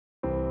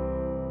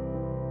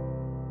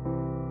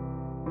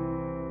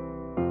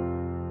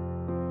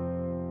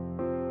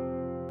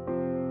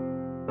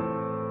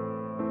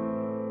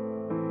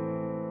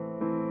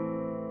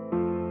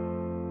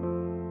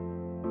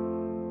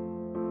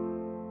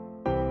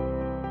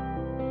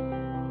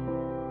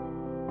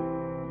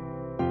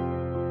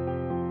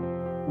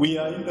We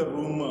are in the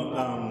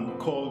room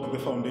called the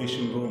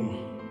Foundation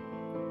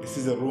Room. This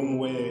is a room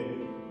where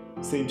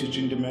Saint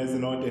Eugene de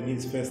Mazenod and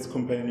his first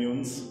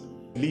companions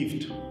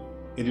lived.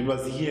 And it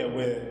was here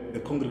where the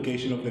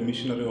congregation of the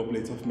missionary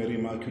Oblats of Marie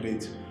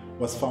Immaculée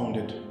was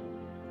founded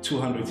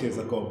 200 years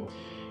ago.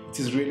 It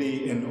is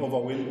really an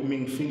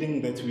overwhelming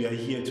feeling that we are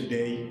here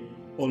today,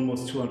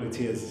 almost 200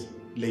 years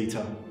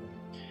later.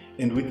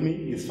 And with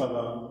me is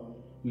Father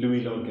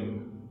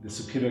Lougen, the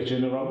superior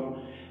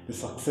general, the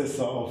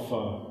successor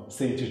of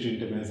Saint Eugene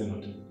de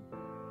Mazenod.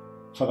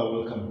 Father,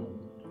 welcome.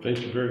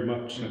 Thank you very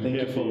much. Thank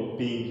you for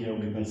being here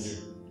with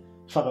us.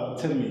 Father,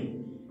 tell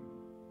me,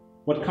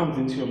 what comes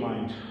into your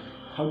mind?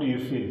 How do you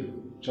feel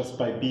just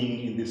by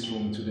being in this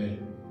room today?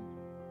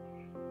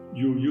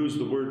 You use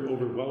the word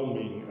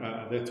overwhelming.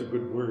 That's a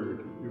good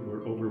word. You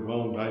were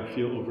overwhelmed. I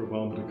feel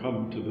overwhelmed to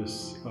come to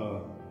this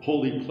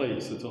holy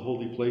place. It's a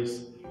holy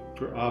place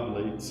for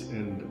Oblats.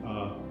 And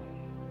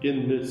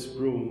in this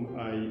room,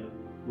 I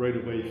right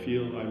away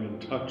feel I'm in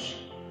touch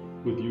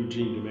with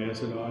Eugene de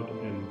Mazenod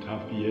and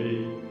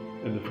Tempier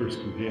and the first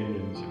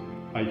companions.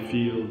 I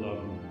feel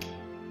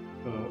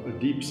a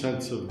deep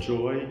sense of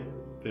joy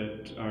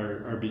that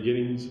our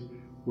beginnings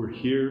were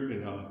here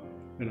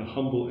in a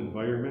humble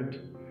environment.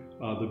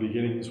 The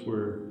beginnings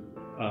were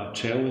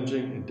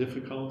challenging and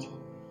difficult,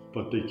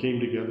 but they came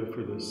together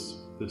for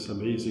this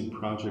amazing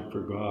project for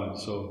God.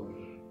 So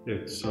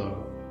it's a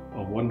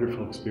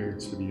wonderful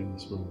experience to be in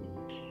this room.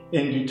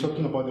 And you're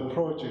talking about the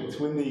project.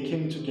 When they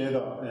came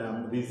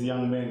together, these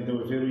young men, they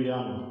were very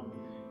young,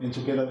 and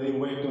together they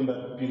worked on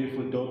that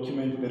beautiful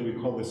document that we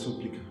call the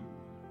Supplica,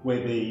 where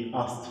they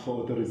asked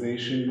for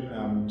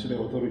authorization to the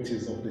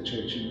authorities of the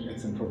church in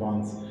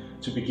Aix-en-Provence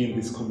to begin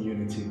this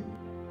community.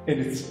 And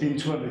it's been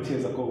 200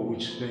 years ago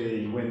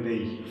when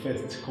they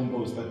first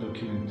composed that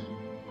document.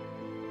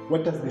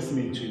 What does this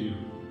mean to you,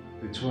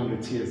 the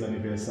 200 years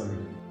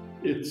anniversary?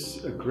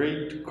 It's a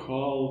great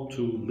call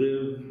to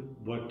live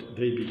what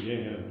they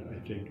began,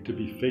 I think, to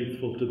be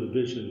faithful to the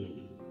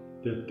vision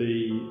that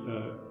they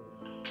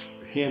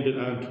handed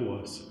on to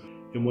us.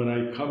 And when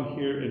I come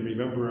here and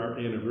remember our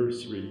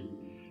anniversary,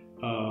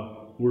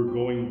 we're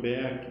going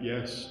back,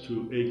 yes,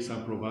 to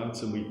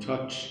Aix-en-Provence, and we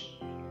touch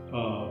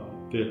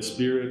that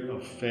spirit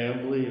of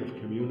family, of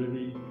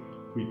community.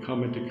 We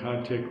come into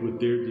contact with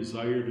their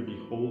desire to be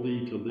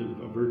holy, to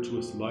live a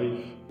virtuous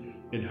life,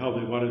 and how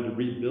they wanted to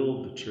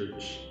rebuild the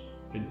church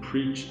and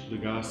preach the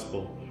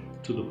gospel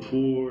to the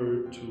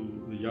poor,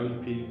 to the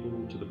young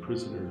people, to the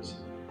prisoners.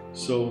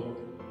 So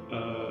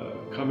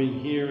coming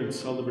here and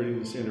celebrating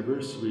this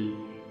anniversary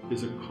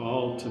is a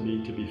call to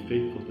me to be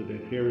faithful to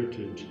that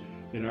heritage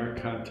in our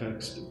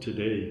context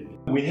today.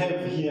 We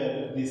have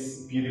here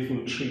this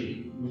beautiful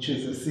tree, which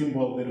is a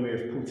symbol that we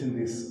have put in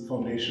this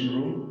foundation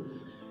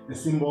room, a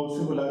symbol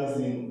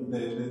symbolizing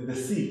the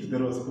seed that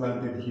was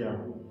planted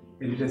here.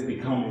 And it has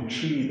become a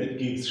tree that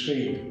gives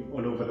shade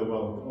all over the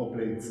world.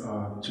 Oblats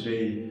are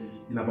today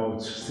in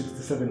about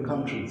 67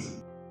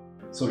 countries.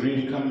 So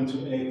really coming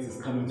to Aix is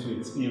coming to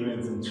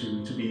experience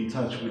and to be in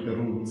touch with the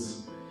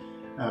roots.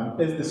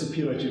 As the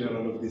superior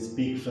general of this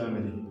big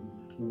family,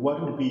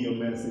 what would be your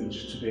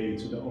message today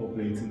to the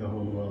Oblats in the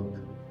whole world?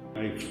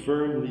 I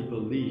firmly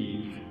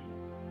believe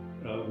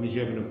we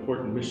have an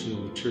important mission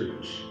in the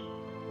church.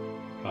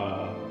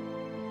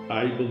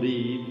 I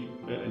believe,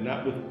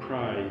 not with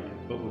pride,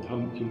 but with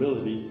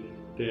humility,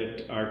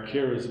 that our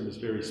charism is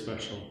very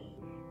special.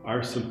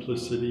 Our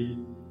simplicity,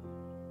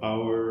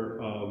 our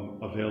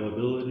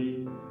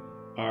availability,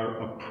 our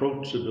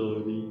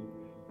approachability,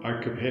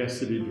 our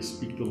capacity to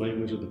speak the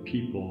language of the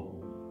people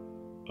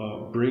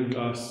bring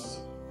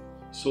us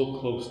so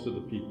close to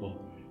the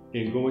people.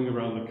 And going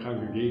around the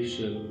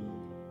congregation,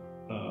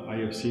 I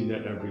have seen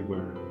that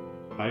everywhere.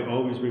 I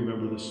always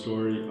remember the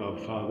story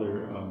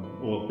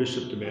of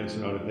Bishop de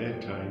Mazenod at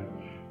that time,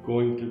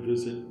 going to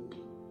visit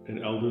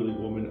an elderly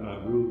woman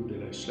on Rue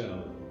de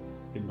l'Echelle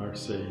in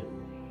Marseille.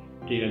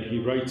 And he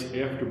writes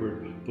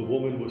afterward, the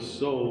woman was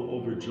so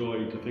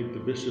overjoyed to think the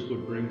bishop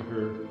would bring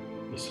her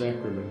the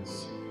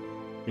sacraments.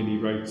 And he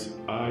writes,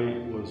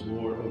 I was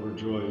more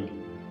overjoyed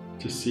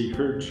to see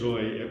her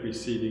joy at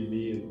receiving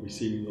me and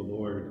receiving the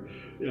Lord.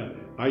 Yeah,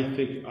 I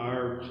think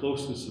our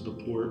closeness to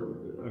the poor,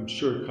 I'm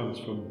sure, comes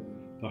from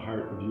the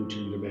heart of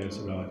Eugene de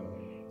Mazenod.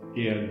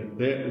 And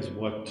that is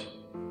what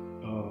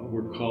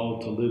we're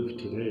called to live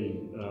today.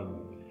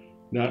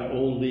 Not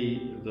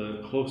only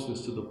the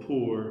closeness to the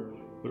poor,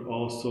 but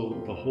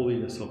also the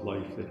holiness of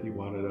life that he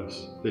wanted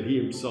us, that he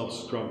himself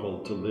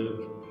struggled to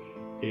live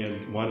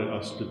and wanted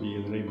us to be,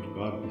 in the name of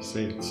God, be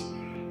saints.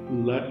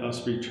 Let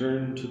us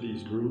return to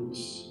these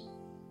roots,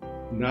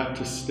 not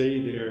to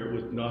stay there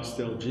with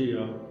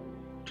nostalgia,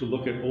 to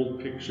look at old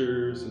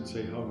pictures and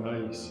say how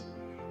nice,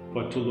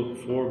 but to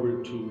look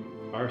forward to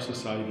our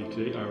society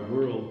today, our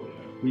world.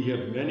 We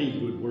have many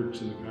good works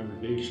in the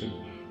congregation,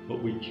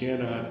 but we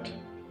cannot,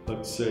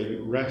 let's say,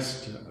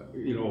 rest,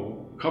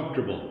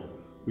 comfortable.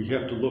 We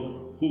have to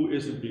look who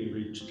isn't being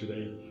reached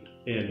today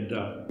and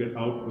get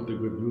out with the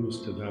good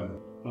news to them.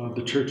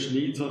 The church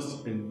needs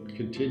us and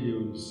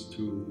continues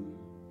to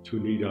to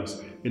need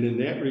us. And in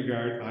that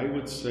regard, I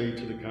would say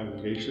to the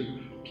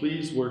congregation,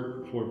 please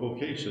work for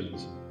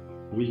vocations.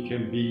 We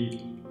can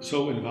be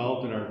so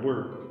involved in our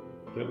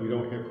work that we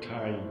don't have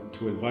time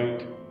to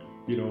invite,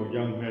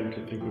 young men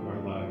to think of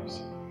our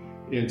lives.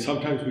 And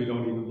sometimes we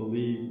don't even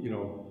believe,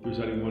 there's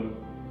anyone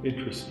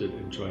interested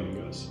in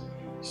joining us.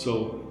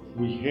 So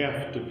we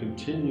have to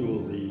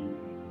continually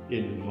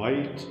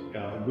invite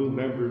new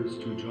members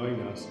to join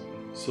us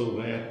so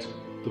that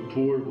the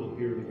poor will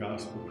hear the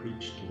gospel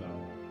preached to them.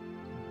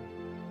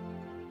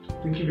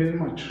 Thank you very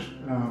much.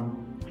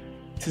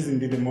 It is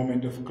indeed a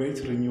moment of great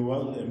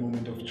renewal, a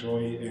moment of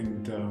joy,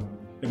 and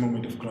a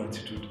moment of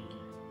gratitude.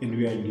 And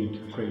we are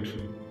indeed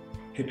grateful.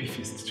 Happy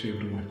feast to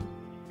everyone.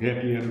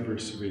 Happy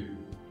anniversary.